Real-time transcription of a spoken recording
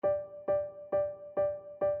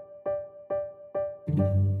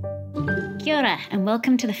Kia ora and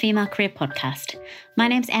welcome to the Female Career Podcast. My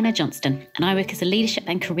name's Anna Johnston and I work as a leadership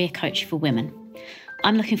and career coach for women.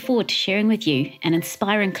 I'm looking forward to sharing with you an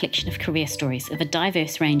inspiring collection of career stories of a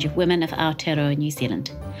diverse range of women of Aotearoa, New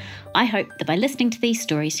Zealand. I hope that by listening to these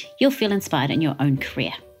stories, you'll feel inspired in your own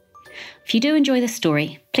career. If you do enjoy this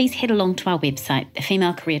story, please head along to our website,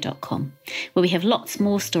 thefemalecareer.com, where we have lots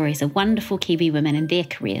more stories of wonderful Kiwi women and their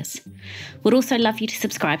careers. We'd also love you to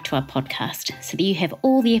subscribe to our podcast so that you have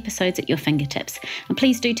all the episodes at your fingertips, and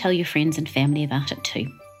please do tell your friends and family about it too.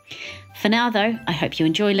 For now though, I hope you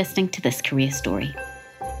enjoy listening to this career story.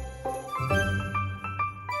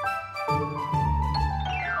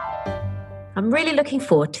 I'm really looking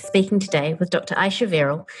forward to speaking today with Dr Ayesha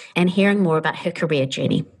Verrall and hearing more about her career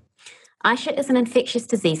journey. Ayesha is an infectious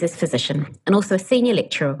diseases physician and also a senior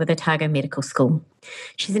lecturer with Otago Medical School.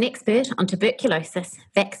 She's an expert on tuberculosis,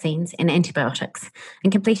 vaccines and antibiotics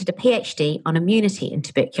and completed a PhD on immunity in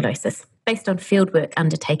tuberculosis based on fieldwork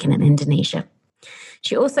undertaken in Indonesia.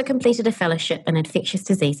 She also completed a fellowship in infectious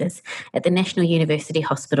diseases at the National University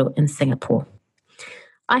Hospital in Singapore.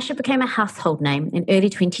 Ayesha became a household name in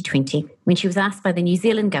early 2020 when she was asked by the New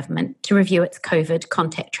Zealand government to review its COVID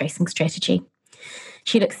contact tracing strategy.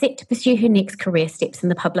 She looked set to pursue her next career steps in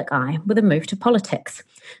the public eye with a move to politics,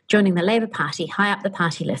 joining the Labour Party high up the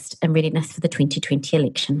party list in readiness for the 2020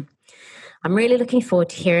 election. I'm really looking forward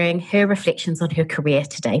to hearing her reflections on her career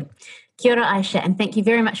today. Kia ora, Ayesha, and thank you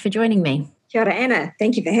very much for joining me. Kia ora, Anna.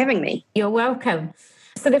 Thank you for having me. You're welcome.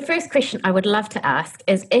 So the first question I would love to ask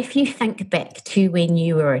is if you think back to when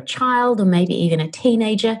you were a child or maybe even a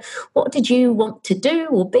teenager, what did you want to do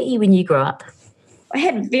or be when you grew up? I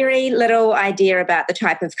had very little idea about the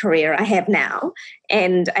type of career I have now.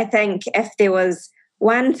 And I think if there was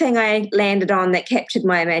one thing I landed on that captured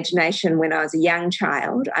my imagination when I was a young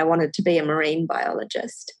child, I wanted to be a marine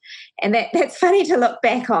biologist. And that's funny to look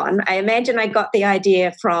back on. I imagine I got the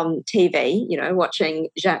idea from TV, watching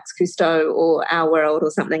Jacques Cousteau or Our World or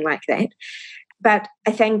something like that. But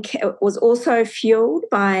I think it was also fueled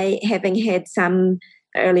by having had some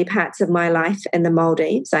early parts of my life in the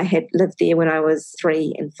Maldives. I had lived there when I was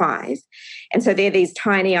 3 and 5. And so they're these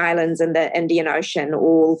tiny islands in the Indian Ocean,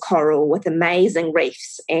 all coral with amazing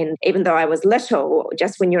reefs. And even though I was little,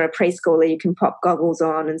 just when you're a preschooler, you can pop goggles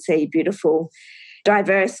on and see beautiful,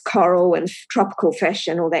 diverse coral and tropical fish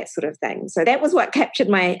and all that sort of thing. So that was what captured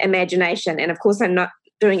my imagination. And of course, I'm not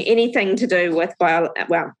doing anything to do with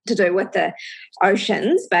the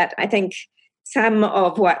oceans, but I think some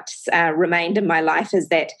of what's remained in my life is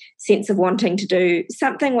that sense of wanting to do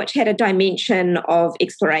something which had a dimension of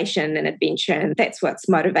exploration and adventure. And that's what's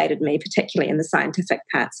motivated me, particularly in the scientific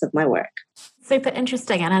parts of my work. Super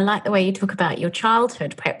interesting. And I like the way you talk about your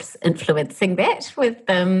childhood, perhaps influencing that with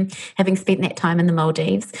having spent that time in the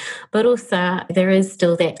Maldives. But also there is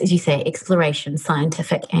still that, as you say, exploration,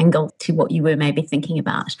 scientific angle to what you were maybe thinking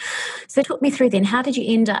about. So talk me through then, how did you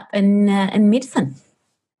end up in medicine?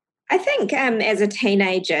 I think as a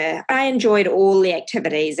teenager, I enjoyed all the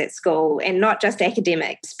activities at school and not just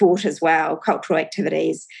academic, sport as well, cultural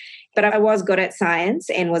activities. But I was good at science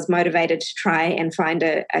and was motivated to try and find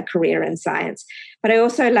a career in science. But I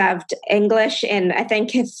also loved English. And I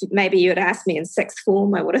think if maybe you had asked me in sixth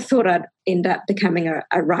form, I would have thought I'd end up becoming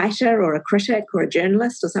a writer or a critic or a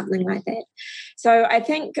journalist or something like that. So I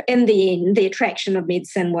think in the end, the attraction of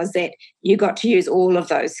medicine was that you got to use all of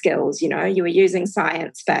those skills. You were using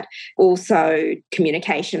science, but also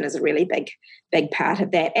communication is a really big part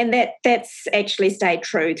of that. And that's actually stayed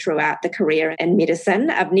true throughout the career in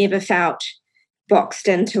medicine. I've never felt boxed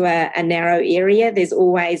into a narrow area. There's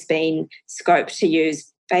always been scope to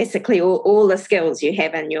use basically all the skills you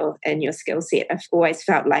have in your skill set. I've always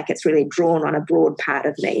felt like it's really drawn on a broad part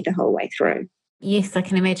of me the whole way through. Yes, I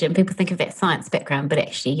can imagine. People think of that science background, but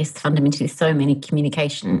actually, yes, fundamentally so many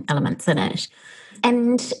communication elements in it.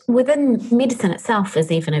 And within medicine itself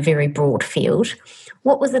is even a very broad field.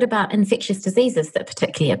 What was it about infectious diseases that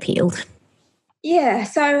particularly appealed? Yeah,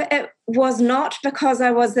 so it was not because I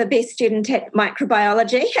was the best student at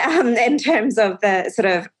microbiology in terms of the sort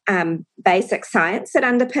of basic science that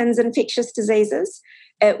underpins infectious diseases.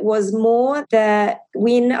 It was more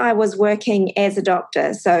when I was working as a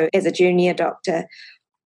doctor, so as a junior doctor,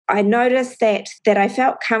 I noticed that I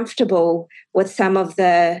felt comfortable with some of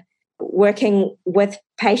the working with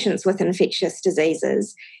patients with infectious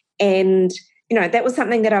diseases. And that was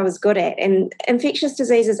something that I was good at. And infectious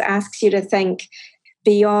diseases asks you to think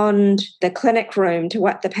beyond the clinic room to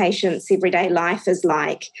what the patient's everyday life is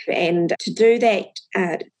like. And to do that,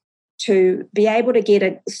 to be able to get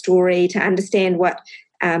a story, to understand what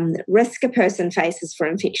risk a person faces for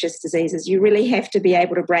infectious diseases, you really have to be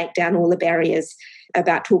able to break down all the barriers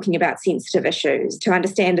about talking about sensitive issues. To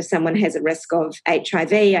understand if someone has a risk of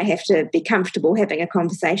HIV, I have to be comfortable having a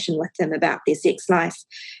conversation with them about their sex life.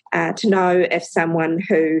 To know if someone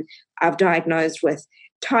who I've diagnosed with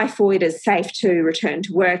typhoid is safe to return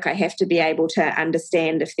to work, I have to be able to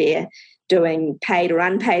understand if they're doing paid or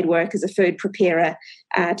unpaid work as a food preparer.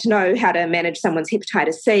 To know how to manage someone's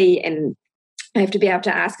hepatitis C, and I have to be able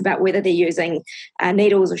to ask about whether they're using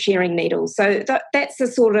needles or sharing needles. So that's the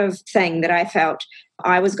sort of thing that I felt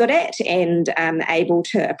I was good at and able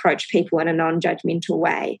to approach people in a non-judgmental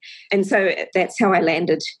way. And so that's how I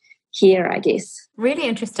landed here, I guess. Really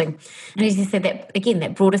interesting. And as you said, that again,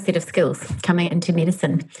 that broader set of skills coming into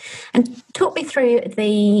medicine. And talk me through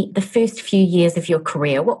the first few years of your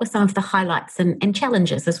career. What were some of the highlights and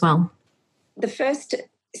challenges as well? The first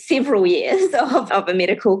several years of a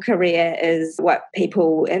medical career is what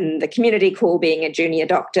people in the community call being a junior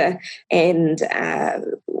doctor, and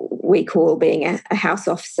we call being a house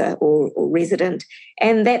officer or resident.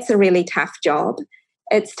 And that's a really tough job.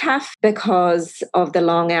 It's tough because of the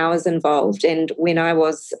long hours involved. And when I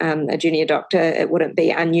was a junior doctor, it wouldn't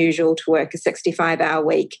be unusual to work a 65-hour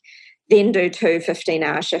week, then do 2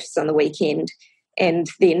 15-hour shifts on the weekend, and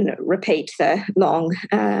then repeat the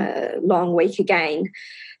long week again.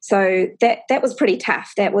 So that was pretty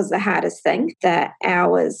tough. That was the hardest thing, the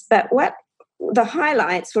hours. But what the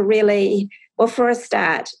highlights were really, well, for a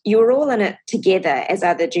start, you were all in it together as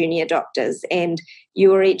other junior doctors, and you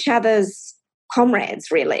were each other's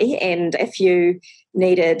comrades, really. And if you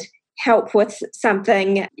needed help with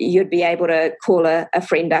something, you'd be able to call a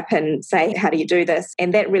friend up and say, how do you do this?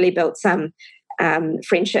 And that really built some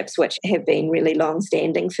friendships which have been really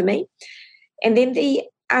long-standing for me. And then the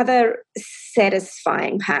other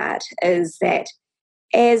satisfying part is that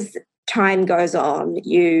as time goes on,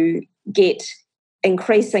 you get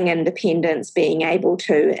increasing independence, being able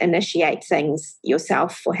to initiate things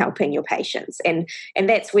yourself for helping your patients. And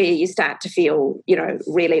that's where you start to feel,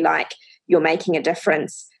 really like you're making a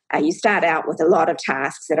difference. You start out with a lot of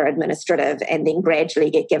tasks that are administrative, and then gradually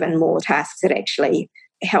get given more tasks that actually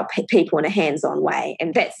help people in a hands-on way.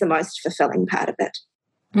 And that's the most fulfilling part of it.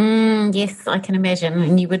 Yes, I can imagine.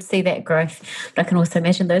 And you would see that growth. But I can also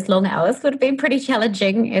imagine those long hours would have been pretty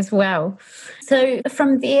challenging as well. So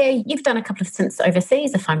from there, you've done a couple of stints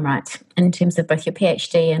overseas, if I'm right, in terms of both your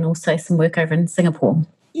PhD and also some work over in Singapore.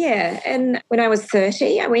 Yeah, and when I was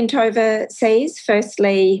 30, I went overseas,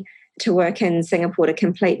 firstly to work in Singapore to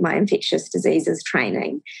complete my infectious diseases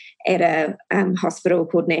training at a hospital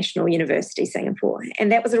called National University Singapore. And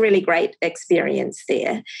that was a really great experience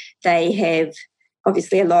there. They have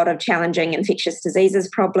obviously a lot of challenging infectious diseases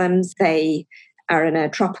problems. They are in a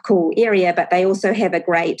tropical area, but they also have a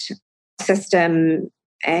great system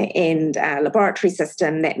and laboratory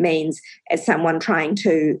system. That means as someone trying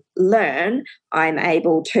to learn, I'm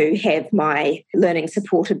able to have my learning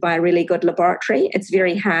supported by a really good laboratory. It's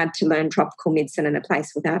very hard to learn tropical medicine in a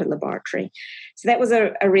place without a laboratory. So that was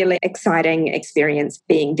a really exciting experience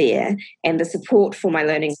being there. And the support for my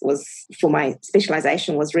learning for my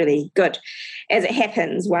specialisation was really good. As it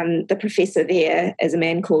happens, the professor there is a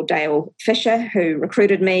man called Dale Fisher, who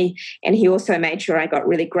recruited me, and he also made sure I got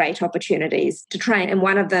really great opportunities to train. And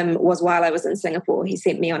one of them was while I was in Singapore. He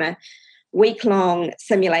sent me on a week-long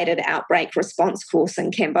simulated outbreak response course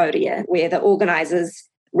in Cambodia, where the organisers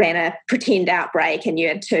ran a pretend outbreak, and you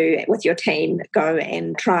had to, with your team, go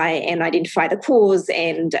and try and identify the cause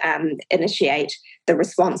and initiate the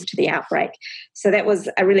response to the outbreak. So that was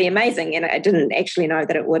really amazing, and I didn't actually know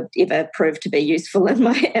that it would ever prove to be useful in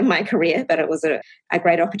my career, but it was a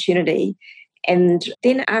great opportunity. And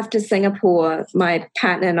then after Singapore, my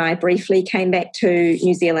partner and I briefly came back to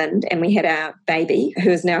New Zealand, and we had our baby,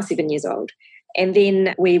 who is now 7 years old. And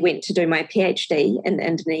then we went to do my PhD in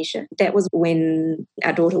Indonesia. That was when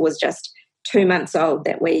our daughter was just 2 months old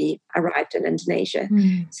that we arrived in Indonesia.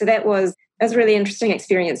 So that was a really interesting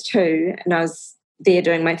experience too. And I was there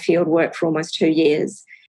doing my field work for almost 2 years.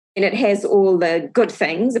 And it has all the good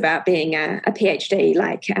things about being a PhD,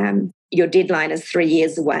 like your deadline is 3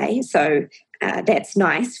 years away. So that's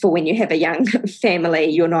nice for when you have a young family.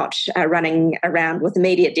 You're not running around with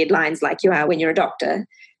immediate deadlines like you are when you're a doctor.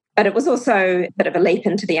 But it was also a bit of a leap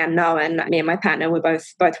into the unknown. Me and my partner were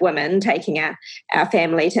both women, taking our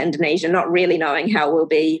family to Indonesia, not really knowing how we'll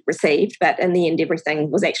be received. But in the end,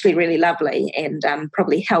 everything was actually really lovely, and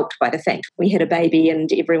probably helped by the fact we had a baby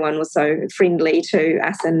and everyone was so friendly to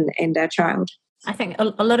us and our child. I think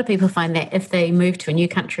a lot of people find that if they move to a new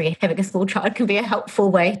country, having a small child can be a helpful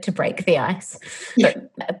way to break the ice. Yeah.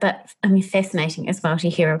 But I mean, fascinating as well to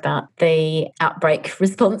hear about the outbreak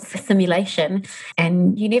response simulation.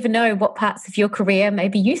 And you never know what parts of your career may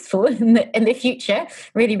be useful in the future.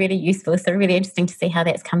 Really, really useful. So really interesting to see how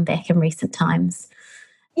that's come back in recent times.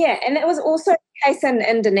 Yeah, and it was also the case in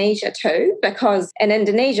Indonesia too, because in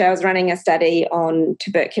Indonesia I was running a study on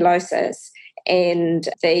tuberculosis, and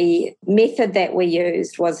the method that we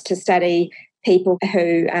used was to study people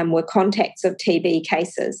who were contacts of TB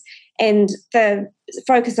cases. And the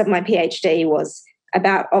focus of my PhD was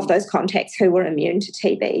of those contacts who were immune to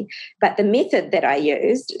TB. But the method that I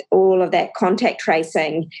used, all of that contact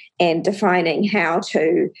tracing and defining how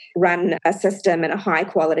to run a system in a high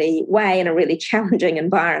quality way in a really challenging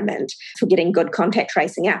environment for getting good contact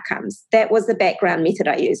tracing outcomes, that was the background method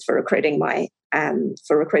I used for recruiting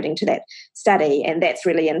to that study. And that's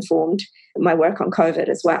really informed my work on COVID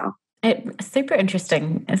as well. It's super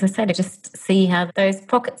interesting, as I say, to just see how those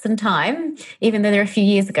pockets in time, even though they're a few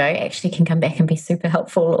years ago, actually can come back and be super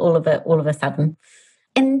helpful all of a sudden.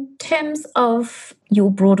 In terms of your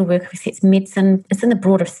broader work, obviously it's medicine, it's in the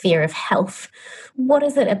broader sphere of health. What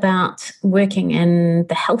is it about working in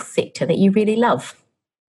the health sector that you really love?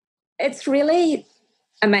 It's really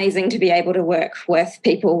amazing to be able to work with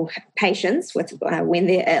patients when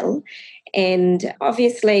they're ill. And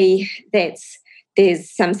obviously there's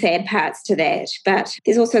some sad parts to that, but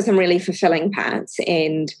there's also some really fulfilling parts.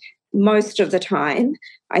 And most of the time,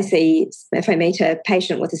 I see if I meet a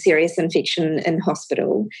patient with a serious infection in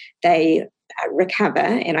hospital, they recover,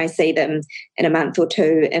 and I see them in a month or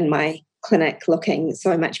two in my clinic looking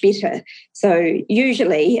so much better. So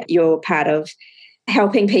usually you're part of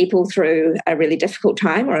helping people through a really difficult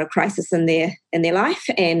time or a crisis in their life,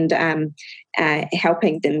 and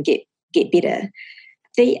helping them get better.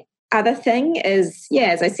 The other thing is,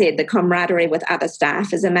 as I said, the camaraderie with other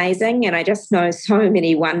staff is amazing. And I just know so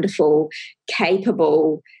many wonderful,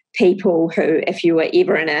 capable people who, if you were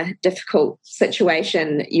ever in a difficult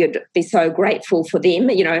situation, you'd be so grateful for them,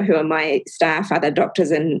 who are my staff, other doctors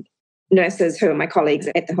and nurses who are my colleagues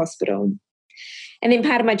at the hospital. And then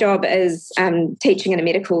part of my job is teaching in a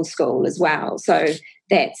medical school as well. So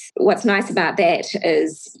that's what's nice about that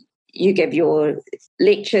is you give your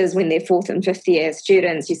lectures when they're fourth and fifth year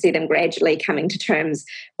students, you see them gradually coming to terms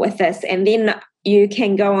with this. And then you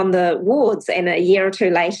can go on the wards, and a year or two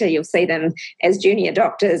later, you'll see them as junior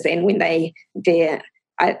doctors. And when they're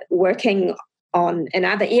working in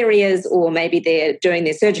other areas, or maybe they're doing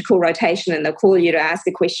their surgical rotation and they'll call you to ask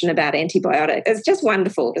a question about antibiotics. It's just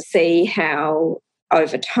wonderful to see how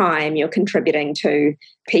over time you're contributing to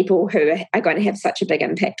people who are going to have such a big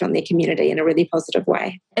impact on their community in a really positive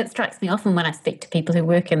way. It strikes me often when I speak to people who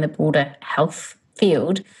work in the broader health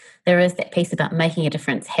field, there is that piece about making a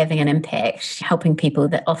difference, having an impact, helping people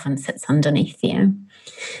that often sits underneath you.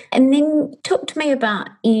 And then talk to me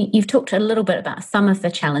about, you've talked a little bit about some of the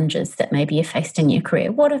challenges that maybe you faced in your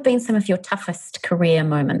career. What have been some of your toughest career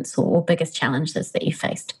moments or biggest challenges that you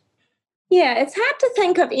faced? Yeah, it's hard to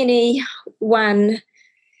think of any one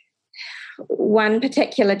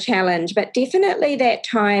particular challenge, but definitely that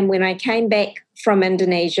time when I came back from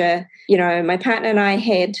Indonesia, my partner and I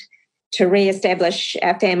had to re-establish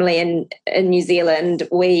our family in New Zealand.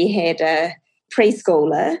 We had a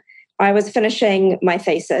preschooler. I was finishing my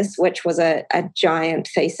thesis, which was a giant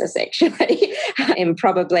thesis actually, and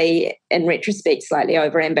probably in retrospect slightly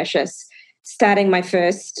overambitious, starting my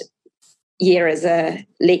first year as a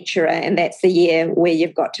lecturer, and that's the year where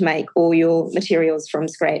you've got to make all your materials from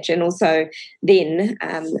scratch. And also then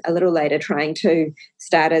a little later trying to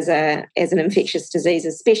start as an infectious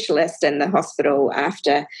diseases specialist in the hospital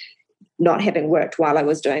after not having worked while I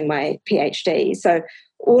was doing my PhD. So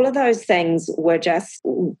all of those things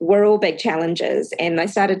were all big challenges. And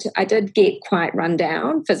I did get quite run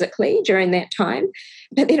down physically during that time.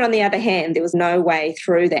 But then on the other hand, there was no way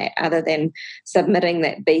through that other than submitting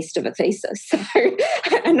that beast of a thesis. So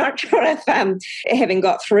I'm not sure if having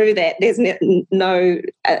got through that, there's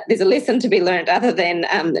a lesson to be learned other than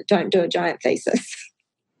don't do a giant thesis.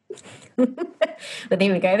 Well,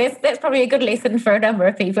 there we go. That's probably a good lesson for a number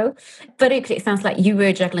of people. But it sounds like you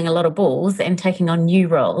were juggling a lot of balls and taking on new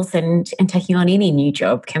roles, and taking on any new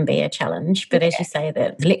job can be a challenge. But as you say,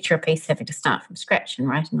 the lecturer piece, having to start from scratch and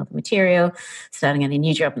writing all the material, starting a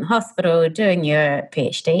new job in the hospital, doing your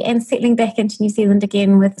PhD, and settling back into New Zealand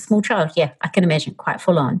again with a small child. Yeah, I can imagine quite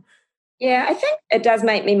full on. Yeah, I think it does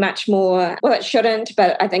make me much more, well, it shouldn't,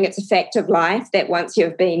 but I think it's a fact of life that once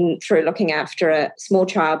you've been through looking after a small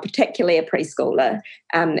child, particularly a preschooler,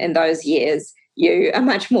 in those years, you are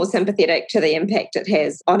much more sympathetic to the impact it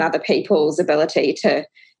has on other people's ability to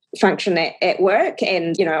function at work.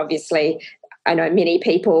 And, obviously, I know many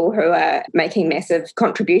people who are making massive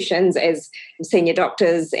contributions as senior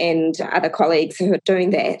doctors and other colleagues who are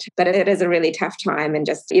doing that. But it is a really tough time, and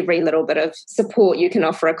just every little bit of support you can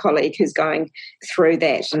offer a colleague who's going through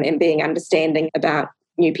that and being understanding about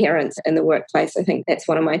new parents in the workplace. I think that's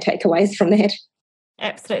one of my takeaways from that.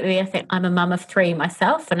 Absolutely. I think I'm a mum of 3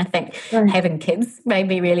 myself, and I think having kids made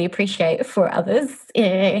me really appreciate for others,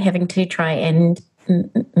 having to try and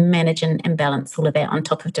manage and balance all of that on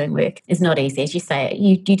top of doing work is not easy. As you say,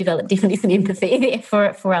 you develop definitely some empathy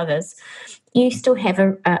there for others. You still have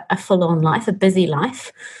a full-on life, a busy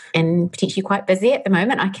life, and potentially quite busy at the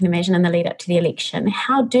moment, I can imagine, in the lead up to the election.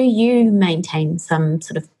 How do you maintain some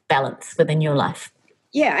sort of balance within your life?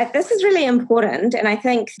 Yeah, this is really important. And I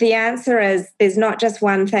think the answer is there's not just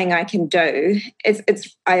one thing I can do.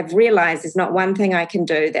 I've realised there's not one thing I can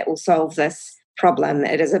do that will solve this problem.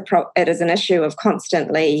 It is an issue of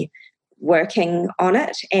constantly working on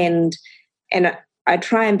it. And I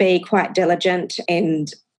try and be quite diligent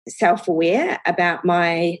and self-aware about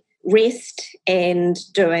my rest and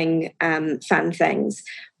doing fun things.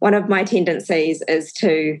 One of my tendencies is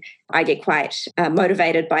I get quite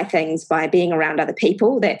motivated by things by being around other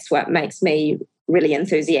people. That's what makes me really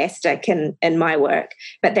enthusiastic in my work.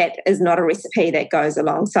 But that is not a recipe that goes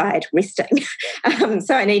alongside resting.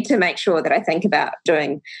 So I need to make sure that I think about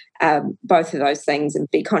doing both of those things and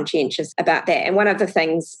be conscientious about that. And one of the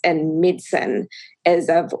things in medicine is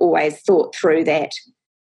I've always thought through that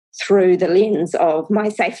through the lens of my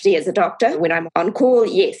safety as a doctor. When I'm on call,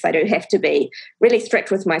 yes, I do have to be really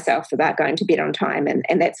strict with myself about going to bed on time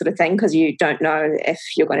and that sort of thing, because you don't know if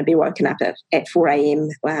you're going to be woken up at 4 a.m.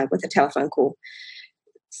 With a telephone call.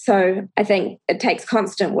 So I think it takes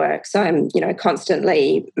constant work. So I'm,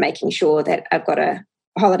 constantly making sure that I've got a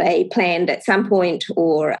holiday planned at some point,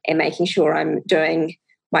 or am making sure I'm doing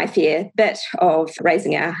my fair bit of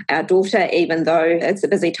raising our daughter, even though it's a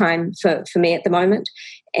busy time for me at the moment,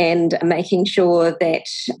 and making sure that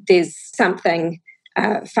there's something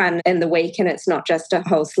fun in the week and it's not just a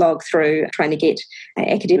whole slog through trying to get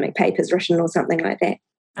academic papers written or something like that.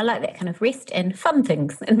 I like that kind of rest and fun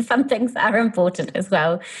things. And fun things are important as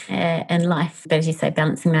well in life. But as you say,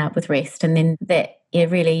 balancing that with rest. And then that,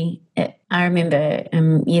 I remember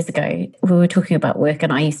years ago, we were talking about work,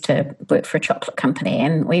 and I used to work for a chocolate company,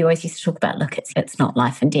 and we always used to talk about, look, it's not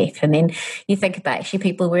life and death. And then you think about actually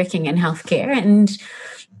people working in healthcare and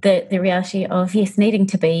the reality of, yes, needing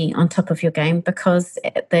to be on top of your game because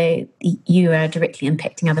you are directly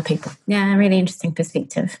impacting other people. Yeah, really interesting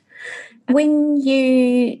perspective.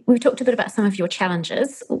 We've talked a bit about some of your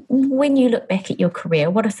challenges. When you look back at your career,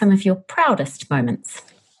 what are some of your proudest moments?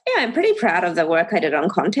 Yeah, I'm pretty proud of the work I did on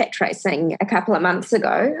contact tracing a couple of months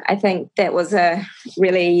ago. I think that was a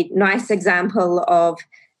really nice example of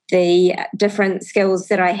the different skills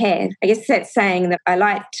that I had. I guess that's saying that I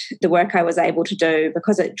liked the work I was able to do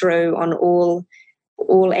because it drew on all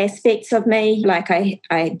aspects of me. Like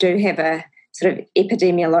I do have a sort of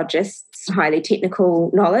epidemiologist's highly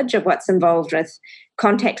technical knowledge of what's involved with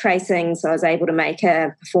contact tracing. So I was able to make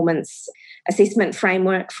a performance assessment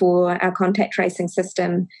framework for our contact tracing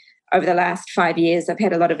system. Over the last 5 years, I've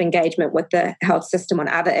had a lot of engagement with the health system on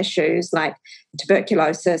other issues like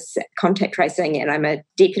tuberculosis, contact tracing, and I'm a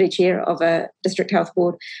deputy chair of a district health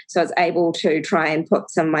board. So I was able to try and put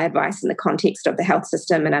some of my advice in the context of the health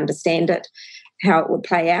system and understand it, how it would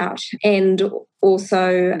play out, and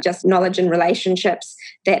also just knowledge and relationships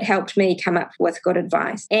that helped me come up with good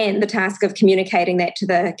advice, and the task of communicating that to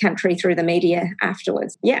the country through the media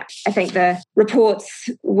afterwards. Yeah, I think the reports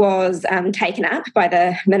was taken up by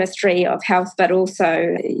the Ministry of Health, but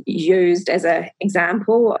also used as an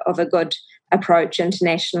example of a good approach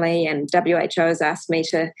internationally, and WHO has asked me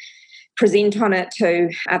to present on it to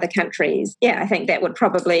other countries. Yeah, I think that would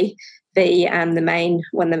probably be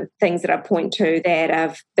one of the things that I point to that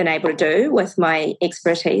I've been able to do with my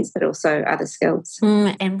expertise, but also other skills.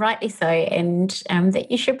 And rightly so, and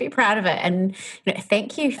that you should be proud of it. And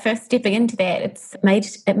thank you for stepping into that.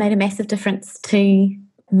 It made a massive difference to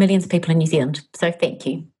millions of people in New Zealand. So thank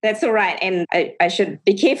you. That's all right. And I should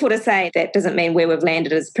be careful to say that doesn't mean where we've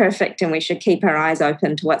landed is perfect, and we should keep our eyes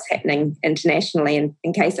open to what's happening internationally. And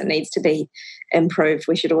in case it needs to be improved,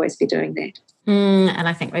 we should always be doing that. And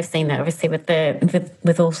I think we've seen that obviously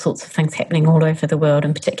with all sorts of things happening all over the world,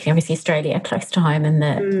 and particularly obviously Australia close to home and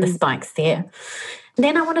the spikes there.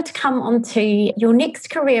 Then I wanted to come on to your next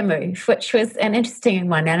career move, which was an interesting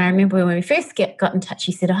one. And I remember when we first got in touch,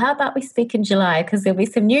 you said, how about we speak in July? Because there'll be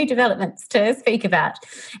some new developments to speak about.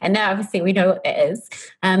 And now obviously we know what that is.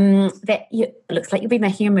 It looks like you'll be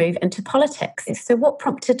making a move into politics. So what's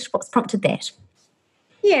prompted that?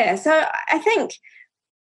 Yeah, so I think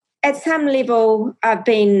at some level, I've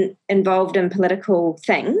been involved in political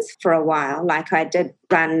things for a while. Like I did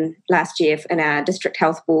run last year in our district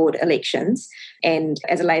health board elections and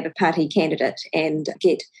as a Labour Party candidate and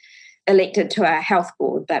get elected to our health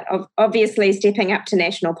board. But obviously stepping up to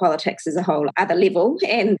national politics is a whole other level.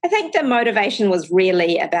 And I think the motivation was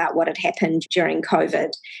really about what had happened during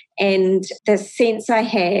COVID and the sense I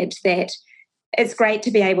had that it's great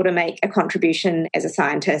to be able to make a contribution as a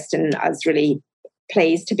scientist, and I was really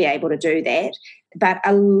pleased to be able to do that. But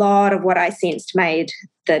a lot of what I sensed made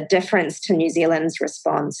the difference to New Zealand's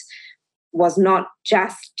response was not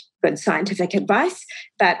just good scientific advice,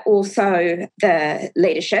 but also the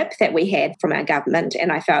leadership that we had from our government.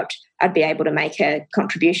 And I felt I'd be able to make a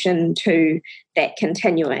contribution to that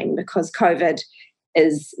continuing, because COVID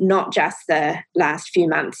is not just the last few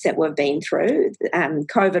months that we've been through.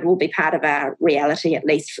 COVID will be part of our reality, at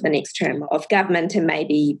least for the next term of government, and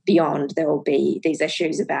maybe beyond. There will be these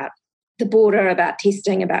issues about the border, about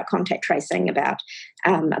testing, about contact tracing, about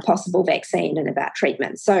a possible vaccine and about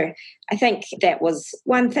treatment. So I think that was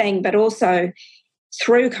one thing, but also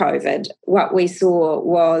through COVID, what we saw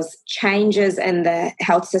was changes in the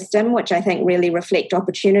health system, which I think really reflect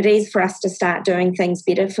opportunities for us to start doing things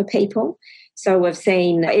better for people. So we've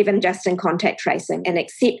seen, even just in contact tracing, an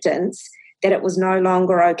acceptance that it was no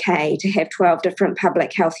longer okay to have 12 different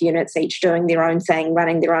public health units, each doing their own thing,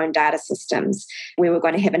 running their own data systems. We were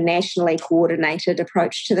going to have a nationally coordinated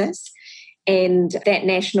approach to this. And that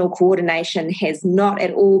national coordination has not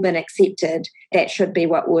at all been accepted. That should be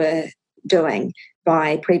what we're doing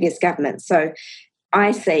by previous governments. So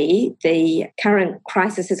I see the current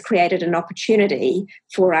crisis has created an opportunity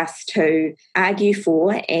for us to argue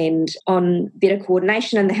for and on better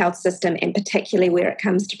coordination in the health system, and particularly where it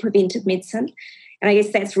comes to preventive medicine. And I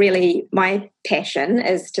guess that's really my passion,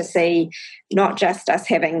 is to see not just us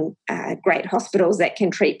having great hospitals that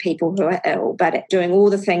can treat people who are ill, but doing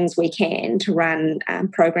all the things we can to run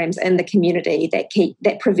programs in the community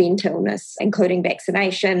that prevent illness, including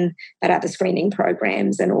vaccination, but other screening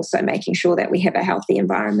programs, and also making sure that we have a healthy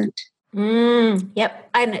environment. Yep.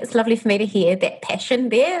 And it's lovely for me to hear that passion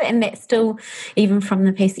there. And that's still, even from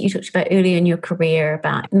the piece that you talked about earlier in your career,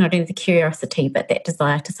 about not only the curiosity, but that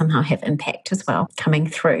desire to somehow have impact as well coming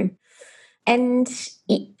through. And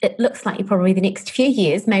it looks like probably the next few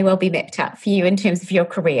years may well be mapped out for you in terms of your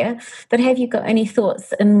career. But have you got any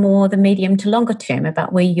thoughts in more the medium to longer term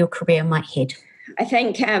about where your career might head? I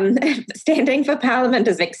think standing for Parliament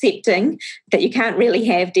is accepting that you can't really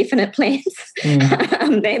have definite plans,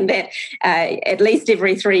 and that at least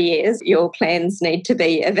every 3 years your plans need to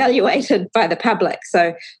be evaluated by the public.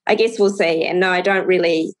 So I guess we'll see. And no, I don't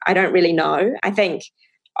really know. I think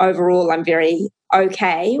overall I'm very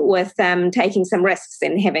okay with taking some risks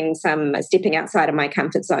and having some stepping outside of my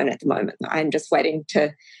comfort zone at the moment. I'm just waiting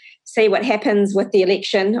to see what happens with the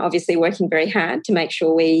election, obviously working very hard to make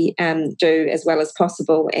sure we do as well as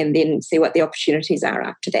possible, and then see what the opportunities are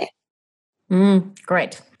after that.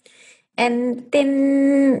 Great. And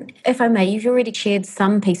then, if I may, you've already shared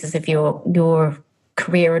some pieces of your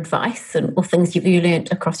career advice or things you've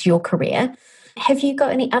learned across your career. Have you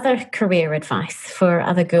got any other career advice for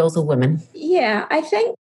other girls or women? Yeah, I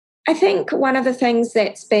think one of the things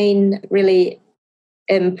that's been really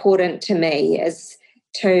important to me is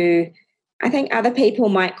I think other people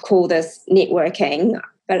might call this networking,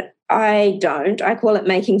 but I don't. I call it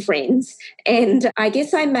making friends. And I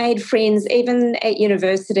guess I made friends even at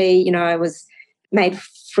university. I made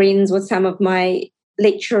friends with some of my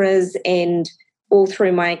lecturers, and all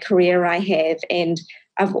through my career I have. And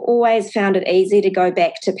I've always found it easy to go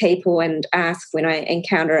back to people and ask when I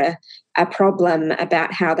encounter a problem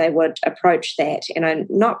about how they would approach that. And I'm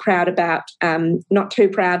not too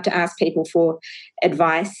proud to ask people for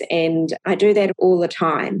advice. And I do that all the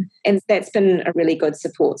time. And that's been a really good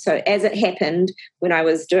support. So as it happened, when I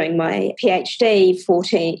was doing my PhD,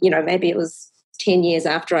 maybe it was 10 years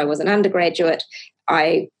after I was an undergraduate,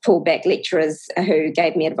 I pulled back lecturers who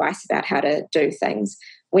gave me advice about how to do things.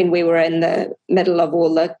 When we were in the middle of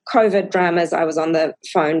all the COVID dramas, I was on the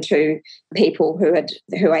phone to people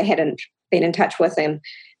who I hadn't been in touch with in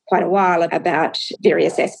quite a while about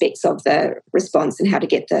various aspects of the response and how to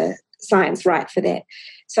get the science right for that.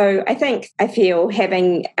 So I feel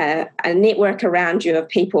having a network around you of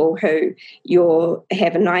people who you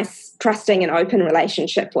have a nice, trusting and open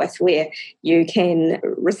relationship with, where you can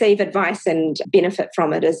receive advice and benefit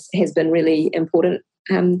from it, has been really important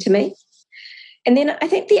to me. And then I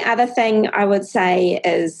think the other thing I would say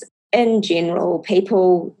is, in general,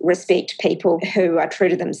 people respect people who are true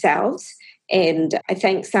to themselves. And I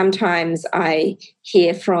think sometimes I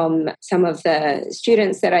hear from some of the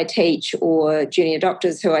students that I teach or junior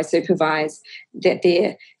doctors who I supervise that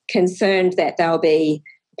they're concerned that they'll be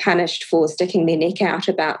punished for sticking their neck out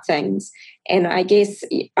about things. And I guess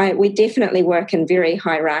we definitely work in very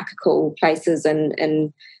hierarchical places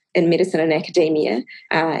in medicine and academia,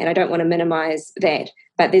 and I don't want to minimise that.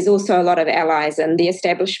 But there's also a lot of allies in the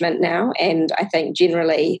establishment now, and I think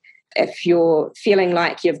generally, if you're feeling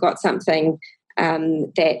like you've got something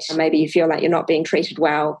that maybe you feel like you're not being treated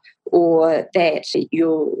well, or that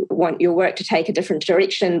you want your work to take a different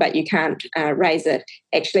direction but you can't raise it,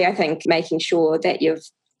 actually I think making sure that you've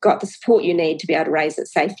got the support you need to be able to raise it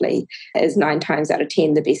safely is 9 times out of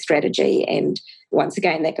 10 the best strategy. And once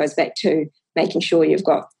again, that goes back to making sure you've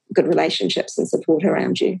got good relationships and support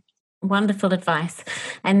around you. Wonderful advice.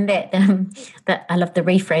 And that I love the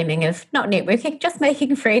reframing of not networking, just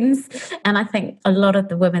making friends. And I think a lot of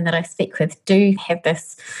the women that I speak with do have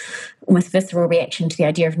this almost visceral reaction to the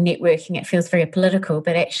idea of networking. It feels very political,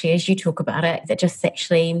 but actually, as you talk about it, that just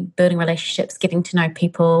actually building relationships, getting to know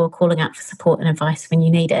people, calling out for support and advice when you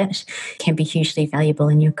need it can be hugely valuable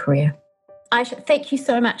in your career. Ayesha, thank you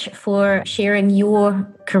so much for sharing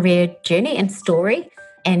your career journey and story.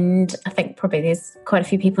 And I think probably there's quite a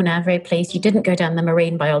few people now very pleased you didn't go down the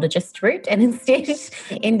marine biologist route and instead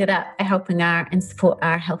ended up helping and support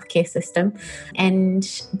our healthcare system. And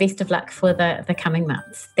best of luck for the coming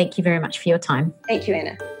months. Thank you very much for your time. Thank you,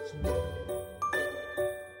 Anna.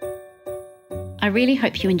 I really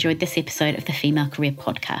hope you enjoyed this episode of the Female Career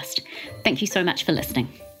Podcast. Thank you so much for listening.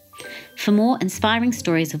 For more inspiring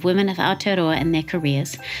stories of women of Aotearoa and their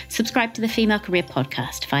careers, subscribe to the Female Career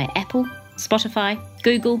Podcast via Apple, Spotify,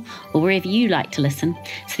 Google, or wherever you like to listen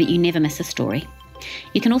so that you never miss a story.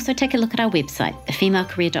 You can also take a look at our website,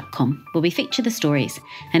 thefemalecareer.com, where we feature the stories.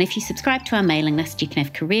 And if you subscribe to our mailing list, you can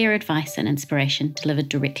have career advice and inspiration delivered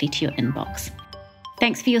directly to your inbox.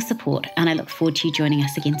 Thanks for your support, and I look forward to you joining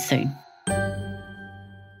us again soon.